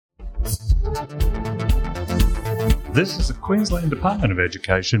This is a Queensland Department of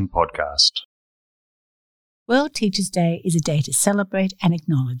Education podcast. World Teachers' Day is a day to celebrate and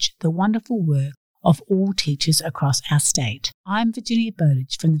acknowledge the wonderful work of all teachers across our state. I'm Virginia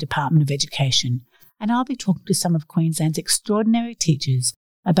Bowditch from the Department of Education, and I'll be talking to some of Queensland's extraordinary teachers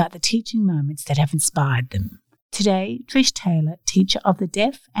about the teaching moments that have inspired them. Today, Trish Taylor, teacher of the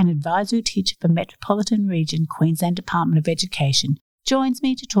Deaf and advisory teacher for Metropolitan Region Queensland Department of Education, joins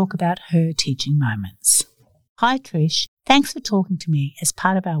me to talk about her teaching moments. Hi Trish, thanks for talking to me as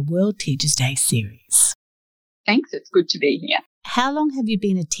part of our World Teachers' Day series. Thanks, it's good to be here. How long have you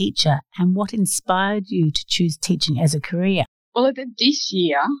been a teacher and what inspired you to choose teaching as a career? Well, this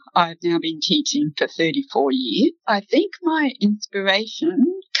year, I've now been teaching for 34 years. I think my inspiration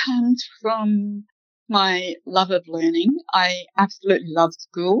comes from my love of learning. I absolutely love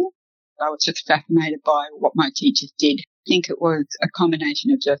school. I was just fascinated by what my teachers did. I think it was a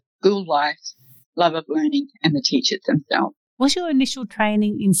combination of just school life, love of learning, and the teachers themselves. Was your initial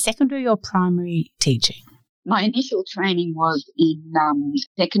training in secondary or primary teaching? My initial training was in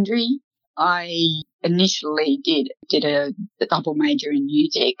secondary. I initially did a double major in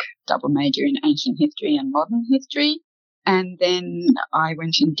music, double major in ancient history and modern history. And then I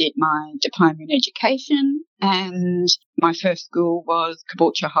went and did my diploma in education, and my first school was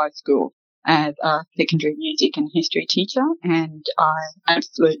Caboolture High School as a secondary music and history teacher, and I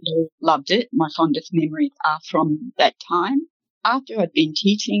absolutely loved it. My fondest memories are from that time. After I'd been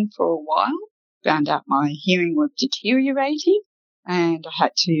teaching for a while, found out my hearing was deteriorating, and I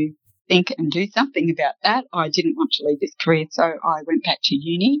had to think and do something about that. I didn't want to leave this career, so I went back to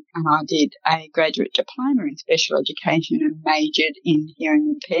uni and I did a graduate diploma in special education and majored in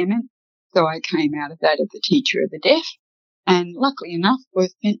hearing impairment. So I came out of that as a teacher of the deaf, and luckily enough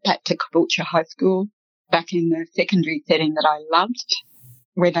was sent back to Caboolture High School, back in the secondary setting that I loved,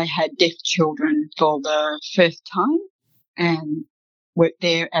 where they had deaf children for the first time, and worked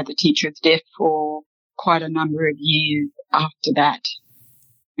there as a teacher of deaf for quite a number of years after that.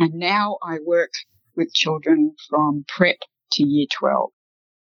 And now I work with children from prep to year 12.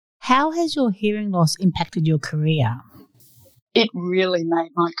 How has your hearing loss impacted your career? It really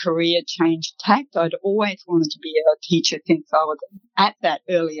made my career change tack. I'd always wanted to be a teacher since I was at that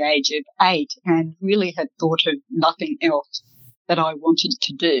early age of 8 and really had thought of nothing else that I wanted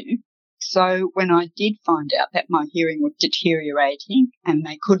to do. So when I did find out that my hearing was deteriorating and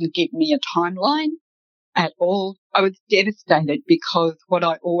they couldn't give me a timeline at all, I was devastated because what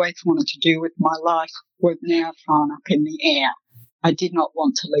I always wanted to do with my life was now thrown up in the air. I did not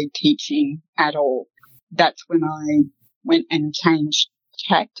want to leave teaching at all. That's when I went and changed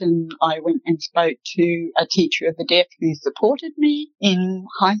tact, and I went and spoke to a teacher of the deaf who supported me in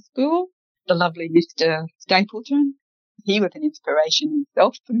high school, the lovely Mr. Stapleton. He was an inspiration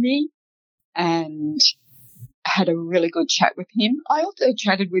himself for me, and had a really good chat with him. I also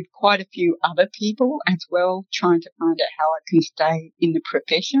chatted with quite a few other people as well, trying to find out how I can stay in the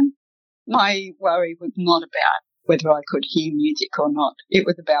profession. My worry was not about whether I could hear music or not. It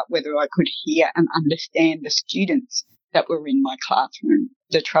was about whether I could hear and understand the students that were in my classroom,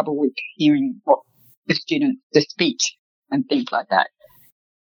 the trouble with hearing what the students, the speech and things like that.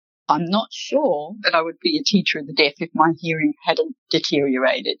 I'm not sure that I would be a teacher of the deaf if my hearing hadn't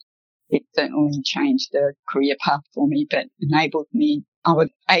deteriorated. It certainly changed the career path for me, but enabled me, I was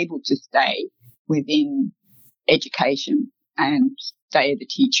able to stay within education and stay as a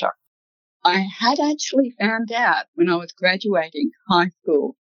teacher. I had actually found out when I was graduating high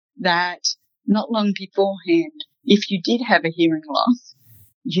school that not long beforehand, if you did have a hearing loss,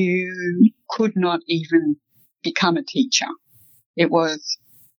 you could not even become a teacher. It was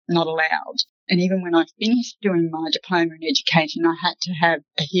not allowed. And even when I finished doing my diploma in education, I had to have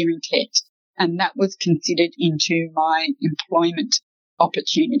a hearing test. And that was considered into my employment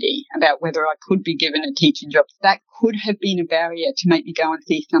opportunity about whether I could be given a teaching job. That could have been a barrier to make me go and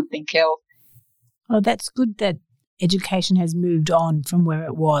see something else. Oh, that's good that education has moved on from where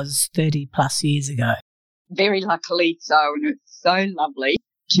it was 30 plus years ago. Very luckily so. And it's so lovely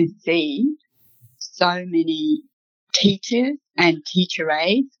to see so many teachers and teacher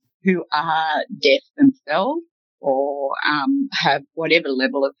aides who are deaf themselves or have whatever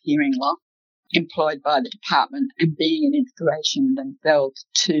level of hearing loss employed by the department and being an inspiration themselves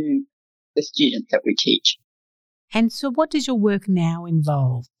to the students that we teach. And so what does your work now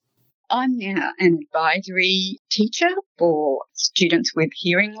involve? I'm now an advisory teacher for students with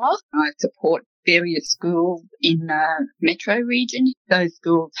hearing loss. I support various schools in the metro region. Those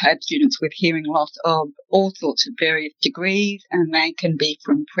schools have students with hearing loss of all sorts of various degrees, and they can be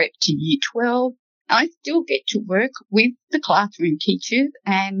from prep to year 12. I still get to work with the classroom teachers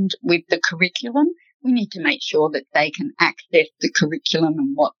and with the curriculum. We need to make sure that they can access the curriculum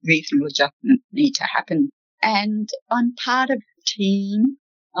and what reasonable adjustments need to happen. And I'm part of a team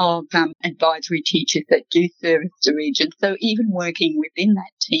of advisory teachers that do service the region. So even working within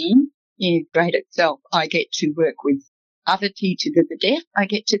that team is great itself. I get to work with other teachers of the deaf. I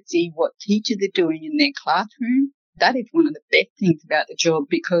get to see what teachers are doing in their classroom. That is one of the best things about the job,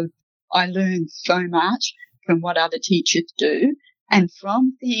 because I learn so much from what other teachers do. And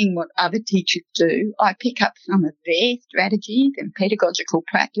from seeing what other teachers do, I pick up some of their strategies and pedagogical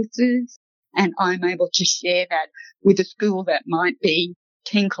practices, and I'm able to share that with a school that might be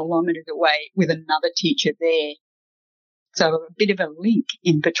 10 kilometres away with another teacher there. So a bit of a link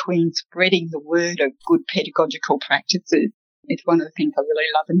in between spreading the word of good pedagogical practices. It's one of the things I really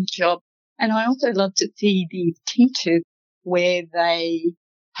love in the job. And I also love to see these teachers where they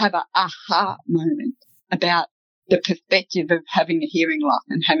have an aha moment about the perspective of having a hearing loss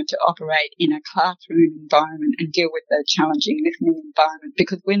and having to operate in a classroom environment and deal with a challenging listening environment.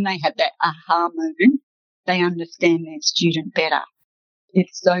 Because when they have that aha moment, they understand their student better.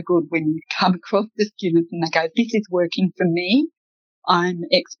 It's so good when you come across the students and they go, this is working for me. I'm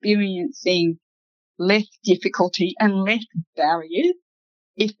experiencing less difficulty and less barriers.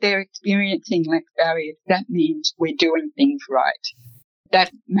 If they're experiencing less barriers, that means we're doing things right.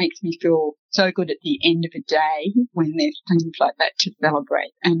 That makes me feel so good at the end of a day when there's things like that to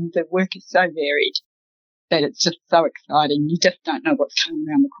celebrate. And the work is so varied that it's just so exciting. You just don't know what's coming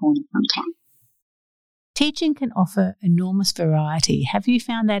around the corner sometimes. Teaching can offer enormous variety. Have you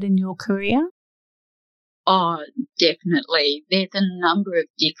found that in your career? Oh, definitely. There's a number of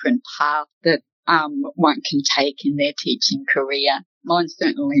different paths that one can take in their teaching career. Mine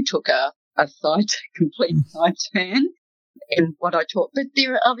certainly took a complete side turn in what I taught, but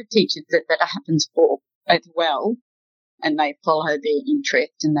there are other teachers that happens for as well, and they follow their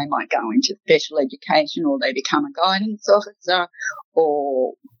interest and they might go into special education, or they become a guidance officer,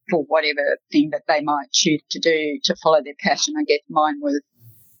 or for whatever thing that they might choose to do to follow their passion. I guess mine was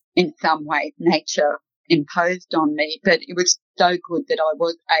in some ways nature imposed on me, but it was so good that I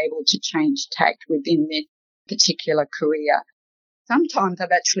was able to change tact within this particular career. Sometimes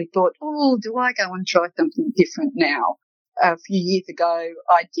I've actually thought, do I go and try something different now? A few years ago,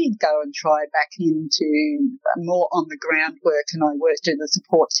 I did go and try back into more on the ground work, and I worked as a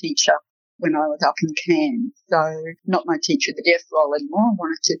support teacher when I was up in Cairns. So not my teacher of the deaf role anymore. I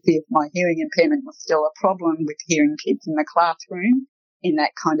wanted to see if my hearing impairment was still a problem with hearing kids in the classroom in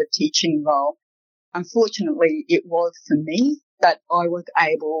that kind of teaching role. Unfortunately, it was for me, but I was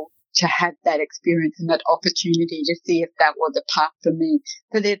able to have that experience and that opportunity to see if that was a path for me.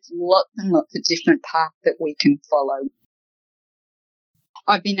 So there's lots and lots of different paths that we can follow.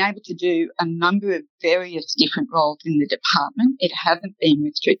 I've been able to do a number of various different roles in the department. It hasn't been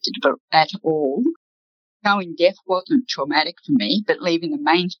restricted at all. Going deaf wasn't traumatic for me, but leaving the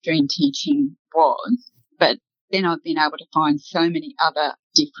mainstream teaching was. But then I've been able to find so many other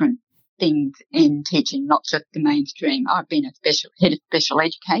different things in teaching, not just the mainstream. I've been a head of special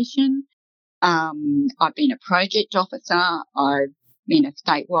education. I've been a project officer. I've been a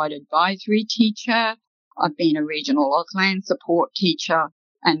statewide advisory teacher. I've been a regional Auslan support teacher,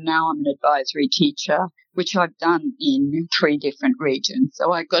 and now I'm an advisory teacher, which I've done in 3 different regions.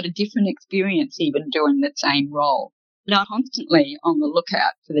 So I've got a different experience even doing the same role. But I'm constantly on the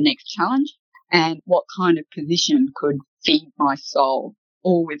lookout for the next challenge and what kind of position could feed my soul,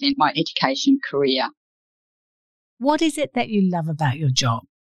 all within my education career. What is it that you love about your job?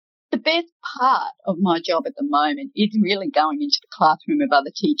 The best part of my job at the moment is really going into the classroom of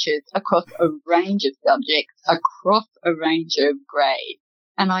other teachers across a range of subjects, across a range of grades.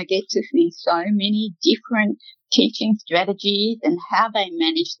 And I get to see so many different teaching strategies and how they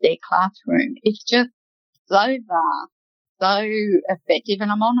manage their classroom. It's just so vast, so effective, and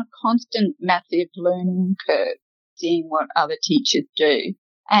I'm on a constant massive learning curve, seeing what other teachers do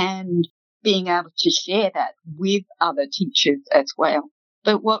and being able to share that with other teachers as well.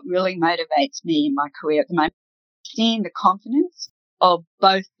 But what really motivates me in my career at the moment is seeing the confidence of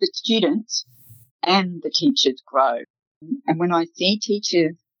both the students and the teachers grow. And when I see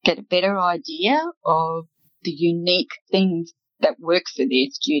teachers get a better idea of the unique things that work for their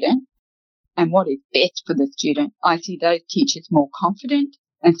student and what is best for the student, I see those teachers more confident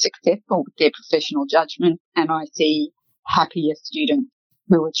and successful with their professional judgment, and I see happier students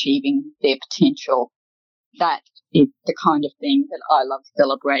who are achieving their potential. That is the kind of thing that I love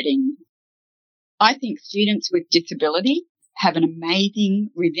celebrating. I think students with disability have an amazing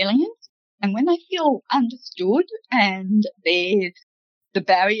resilience, and when they feel understood and there's the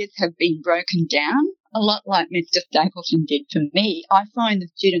barriers have been broken down, a lot like Mr. Stapleton did for me. I find the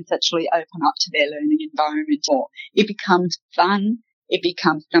students actually open up to their learning environment more. It becomes fun, it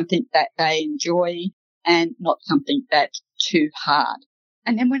becomes something that they enjoy and not something that's too hard.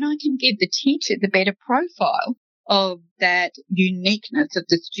 And then when I can give the teachers a better profile of that uniqueness of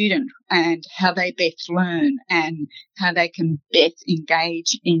the student and how they best learn and how they can best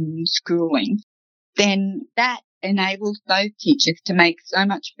engage in schooling, then that enables those teachers to make so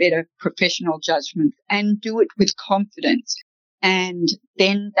much better professional judgments and do it with confidence. And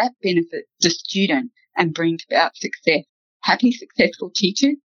then that benefits the student and brings about success. Happy, successful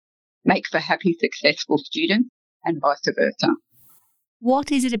teachers make for happy, successful students and vice versa.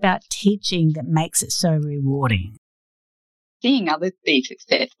 What is it about teaching that makes it so rewarding? Seeing others be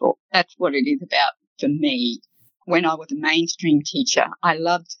successful. That's what it is about for me. When I was a mainstream teacher, I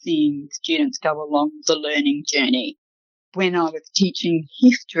loved seeing students go along the learning journey. When I was teaching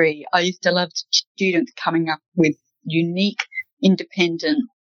history, I used to love students coming up with unique, independent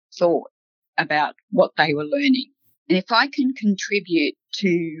thoughts about what they were learning. And if I can contribute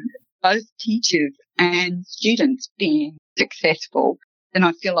to both teachers and students being successful, then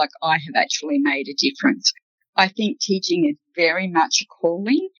I feel like I have actually made a difference. I think teaching is very much a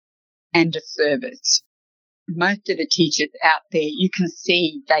calling and a service. Most of the teachers out there, you can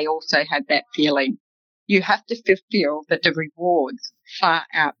see they also have that feeling. You have to feel that the rewards far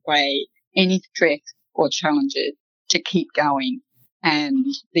outweigh any stress or challenges to keep going. And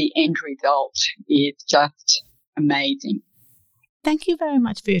the end result is just amazing. Thank you very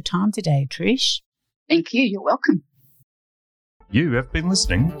much for your time today, Trish. Thank you. You're welcome. You have been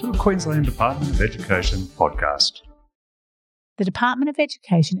listening to the Queensland Department of Education podcast. The Department of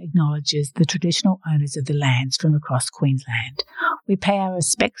Education acknowledges the traditional owners of the lands from across Queensland. We pay our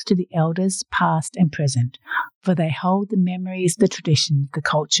respects to the elders, past and present, for they hold the memories, the traditions, the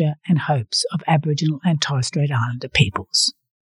culture and hopes of Aboriginal and Torres Strait Islander peoples.